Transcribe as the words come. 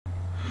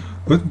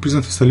let me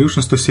present the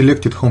solutions to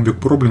selected homework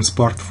problems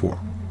part 4.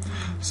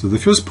 So the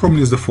first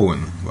problem is the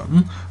following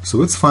one. So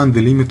let's find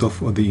the limit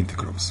of the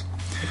integrals.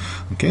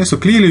 Okay, so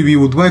clearly we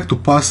would like to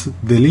pass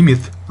the limit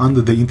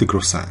under the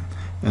integral sign.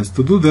 And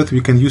to do that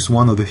we can use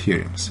one of the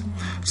theorems.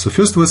 So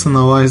first let's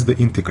analyze the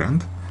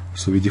integrand.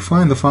 So we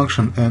define the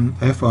function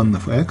f(n)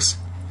 of x,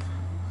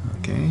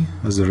 okay,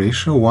 as a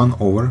ratio 1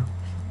 over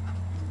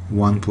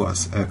 1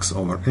 plus x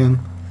over n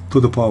to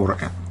the power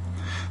n.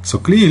 So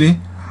clearly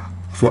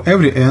for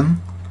every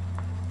n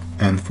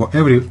and for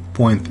every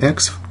point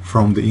x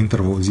from the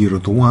interval 0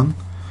 to 1,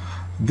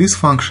 this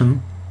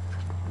function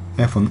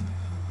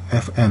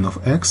fn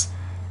of x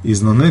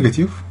is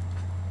non-negative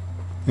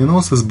and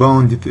also is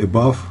bounded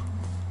above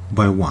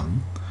by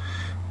 1.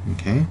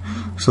 Okay,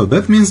 so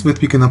that means that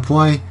we can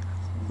apply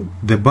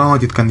the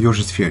bounded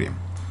convergence theorem.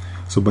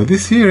 So by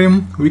this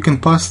theorem we can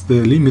pass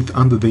the limit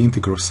under the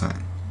integral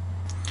sign.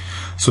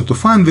 So to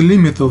find the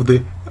limit of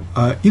the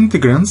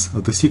integrands,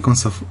 of the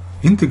sequence of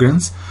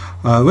integrands,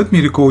 let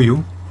me recall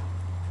you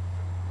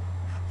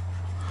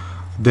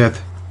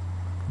that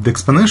the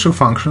exponential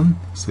function,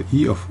 so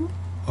e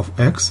of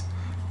x,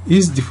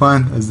 is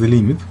defined as the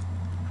limit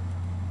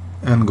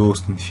n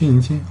goes to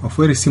infinity of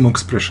very simple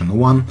expression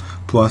 1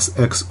 plus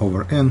x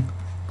over n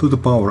to the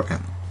power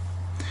n.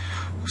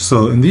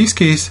 So in this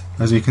case,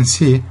 as you can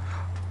see,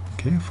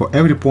 okay, for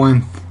every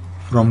point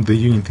from the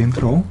unit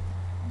interval,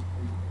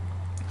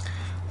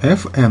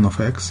 fn of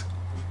x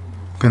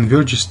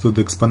converges to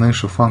the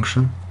exponential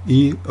function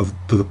e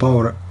to the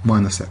power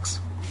minus x.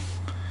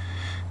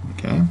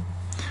 Okay,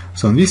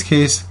 so in this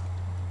case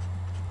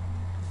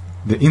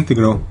the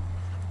integral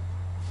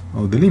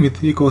of the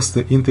limit equals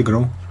the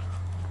integral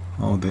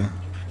of the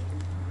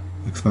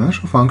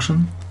exponential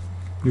function,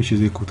 which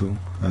is equal to,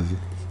 as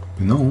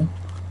we know,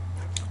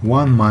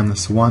 1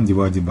 minus 1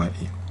 divided by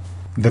e.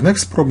 The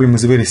next problem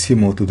is very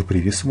similar to the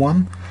previous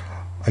one.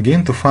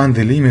 Again, to find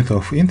the limit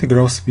of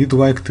integrals, we'd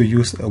like to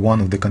use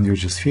one of the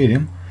convergence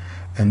theorem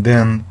and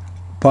then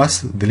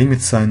pass the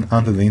limit sign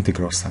under the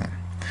integral sign.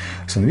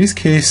 So in this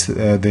case,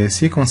 the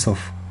sequence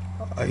of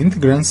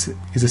integrands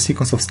is a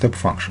sequence of step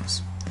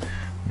functions.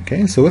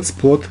 Okay, so let's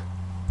plot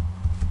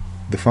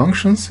the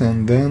functions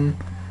and then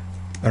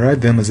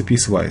write them as a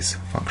piecewise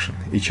function,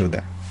 each of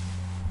them.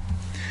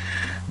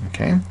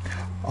 Okay,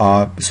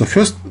 so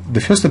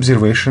the first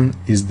observation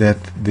is that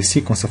the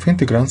sequence of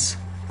integrands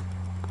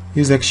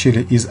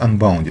is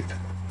unbounded,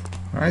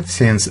 right?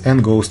 Since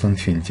n goes to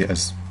infinity,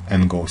 as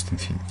n goes to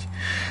infinity.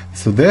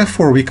 So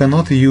therefore we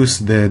cannot use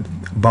the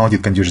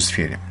bounded convergence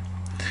theorem.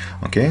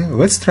 Okay,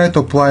 let's try to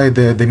apply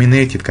the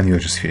dominated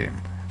convergence theorem.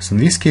 So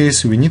in this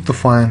case we need to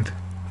find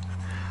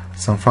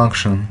some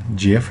function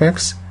g of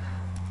x,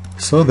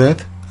 so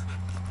that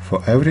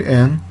for every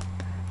n,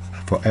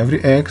 for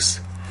every x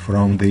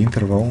from the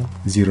interval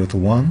 0 to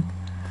 1,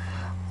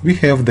 we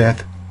have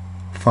that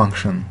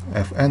function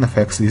fn of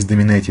x is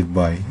dominated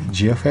by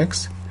g of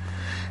x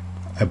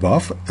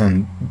above,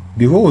 and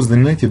below is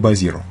dominated by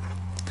 0.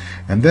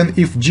 And then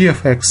if g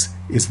of x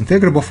is an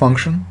integrable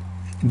function,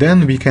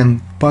 then we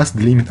can pass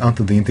the limit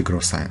under the integral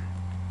sign.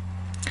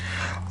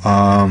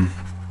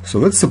 So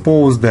let's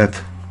suppose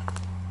that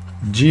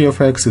g of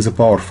x is a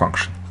power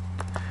function,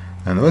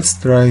 and let's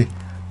try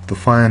to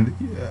find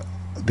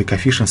the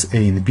coefficients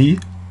a and b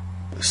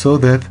so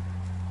that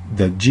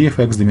g of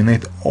x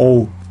dominate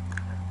all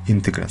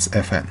integrands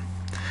fn.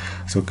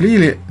 So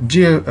clearly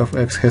g of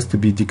x has to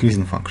be a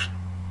decreasing function,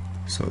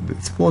 so the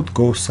plot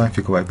goes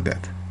something like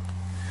that.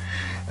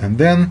 And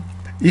then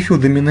if you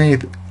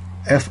dominate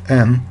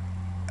fn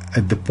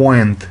at the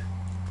point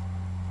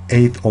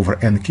 8 over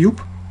n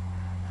cube,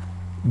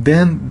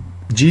 then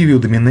g will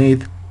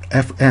dominate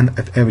fn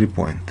at every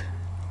point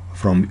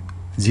from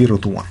 0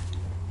 to 1.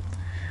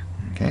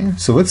 Okay,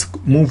 so let's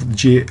move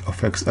g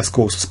of x as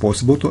close as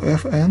possible to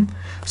fn.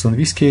 So in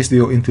this case they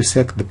will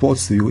intersect, the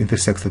plots will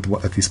intersect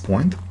at this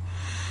point.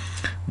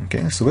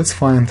 Okay, so let's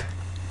find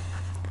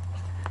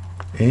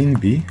a and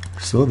b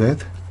so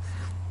that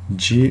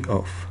g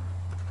of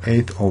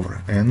 8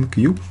 over n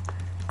cube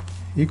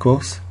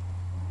equals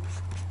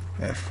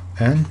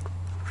fn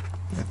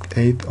at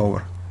 8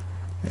 over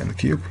n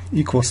cube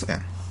equals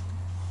n.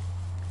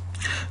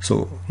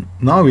 So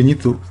now we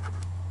need to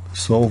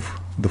solve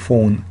the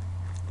following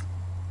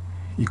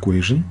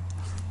equation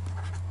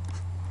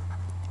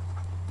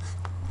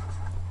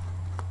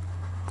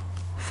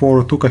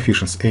for two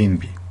coefficients a and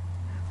b,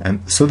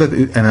 and so that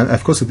and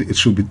of course it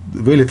should be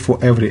valid for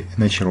every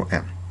natural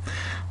n.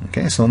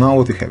 Okay, so now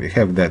what we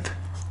have that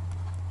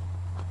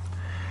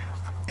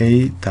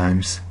a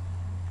times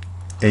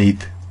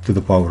 8 to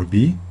the power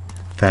b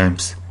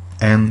times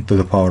n to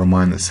the power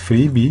minus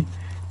 3b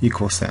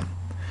equals n.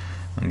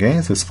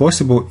 Okay, so it's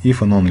possible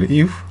if and only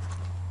if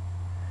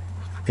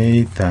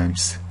a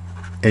times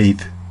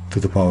 8 to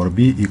the power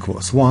b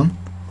equals 1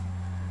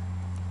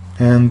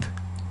 and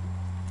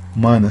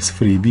minus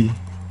 3b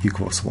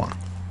equals 1.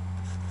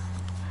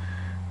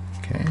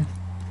 Okay,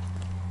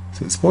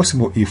 so it's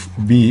possible if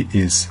b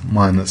is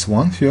minus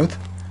 1/3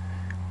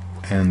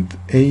 and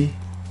a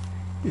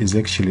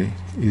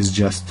is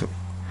just 2.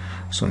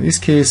 So in this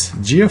case,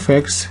 g of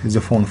x is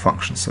a phone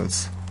function, so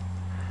it's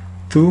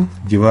 2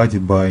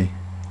 divided by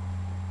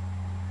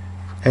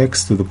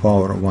x to the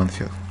power of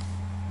 1/5.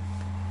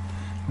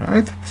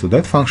 Right? So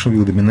that function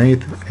will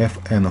dominate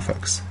fn of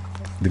x,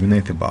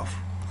 dominate above,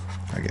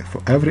 again,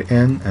 for every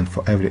n and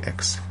for every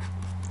x.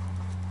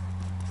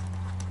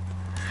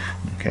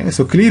 Okay,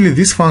 so clearly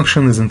this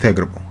function is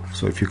integrable.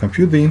 So if you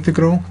compute the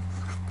integral,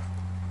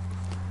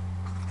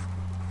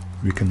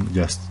 we can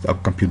just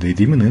compute the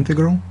Riemann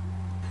integral,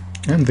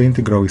 and the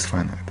integral is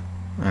finite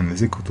and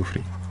is equal to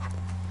 3.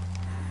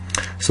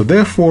 So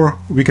therefore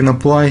we can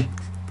apply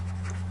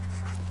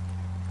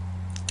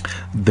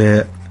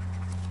the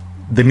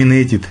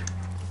dominated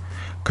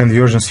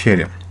convergence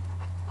theorem.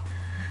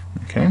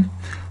 Okay,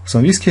 so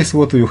in this case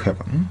what will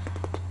happen?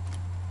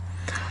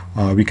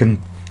 We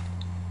can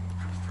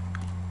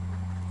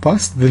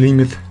pass the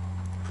limit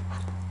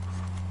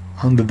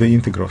under the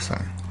integral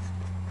sign.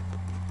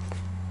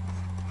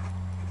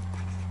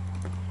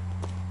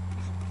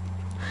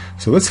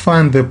 So let's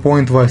find the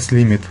pointwise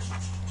limit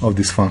of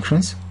these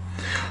functions.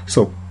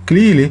 So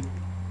clearly,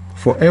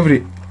 for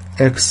every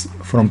x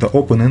from the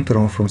open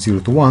interval from 0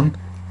 to 1,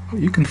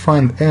 you can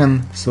find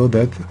n so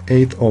that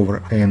 8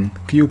 over n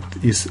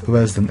cubed is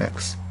less than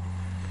x.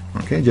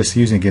 Okay, just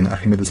using again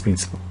Archimedes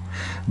principle.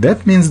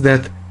 That means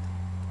that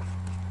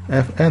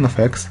fn of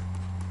x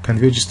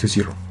converges to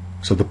 0.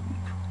 So the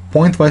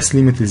pointwise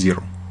limit is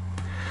 0.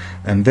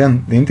 And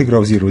then the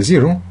integral of 0 is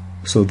 0,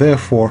 so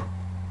therefore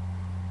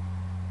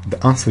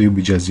the answer will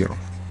be just 0.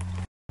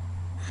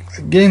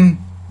 Again,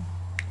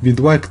 we'd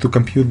like to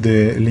compute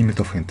the limit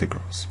of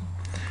integrals.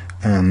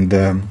 And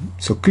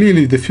so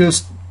clearly the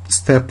first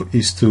step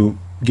is to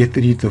get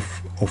rid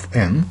of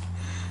n,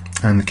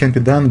 and it can be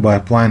done by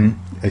applying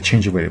a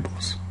change of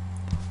variables.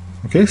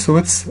 Okay, so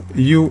let's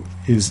u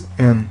is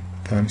n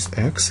times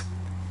x,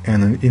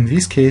 and in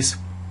this case,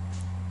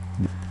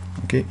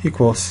 okay,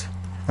 equals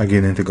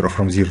again integral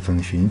from 0 to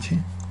infinity,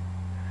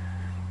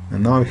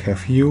 and now we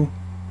have u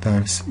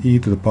times e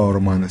to the power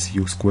minus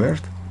u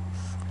squared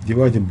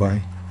divided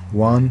by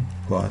 1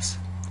 plus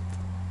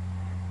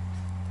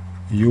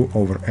u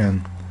over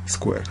n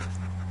squared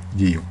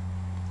du.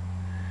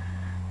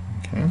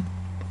 Okay,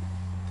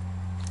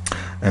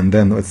 and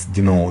then let's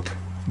denote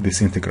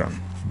this integrand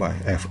by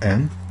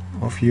fn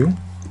of u,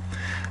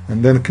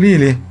 and then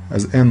clearly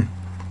as n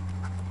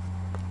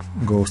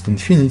goes to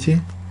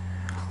infinity,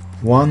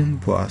 1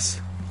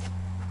 plus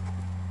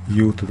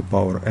u to the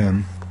power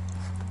n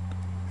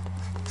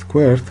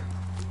squared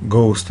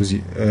goes to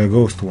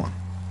 1.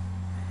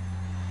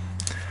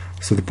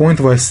 So the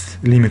pointwise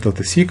limit of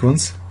the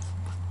sequence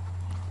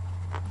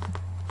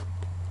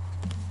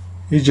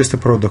is just a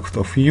product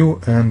of u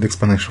and the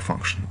exponential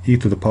function e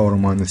to the power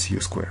minus u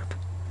squared,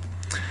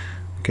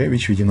 okay,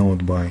 which we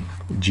denote by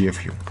g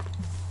of u.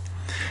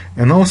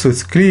 And also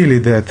it's clearly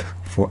that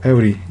for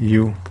every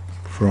u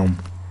from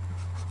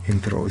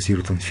interval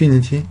 0 to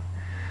infinity,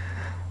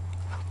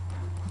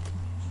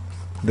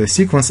 the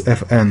sequence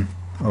fn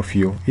of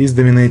u is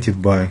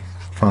dominated by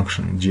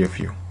function g of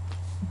u.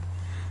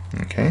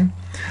 Okay,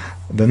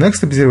 the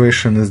next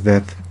observation is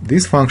that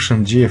this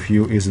function g of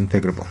u is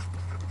integrable.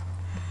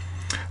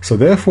 So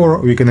therefore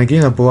we can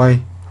again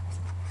apply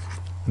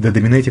the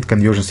dominated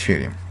convergence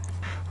theorem.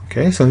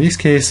 Okay, so in this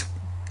case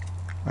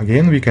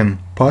again we can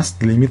pass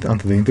the limit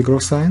under the integral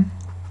sign,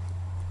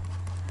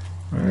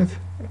 right?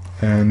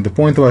 And the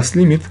pointwise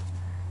limit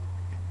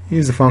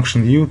is the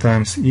function u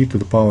times e to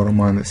the power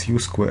minus u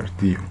squared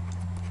du.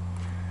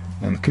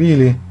 And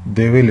clearly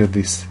the value of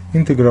this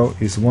integral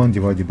is 1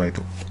 divided by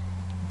 2.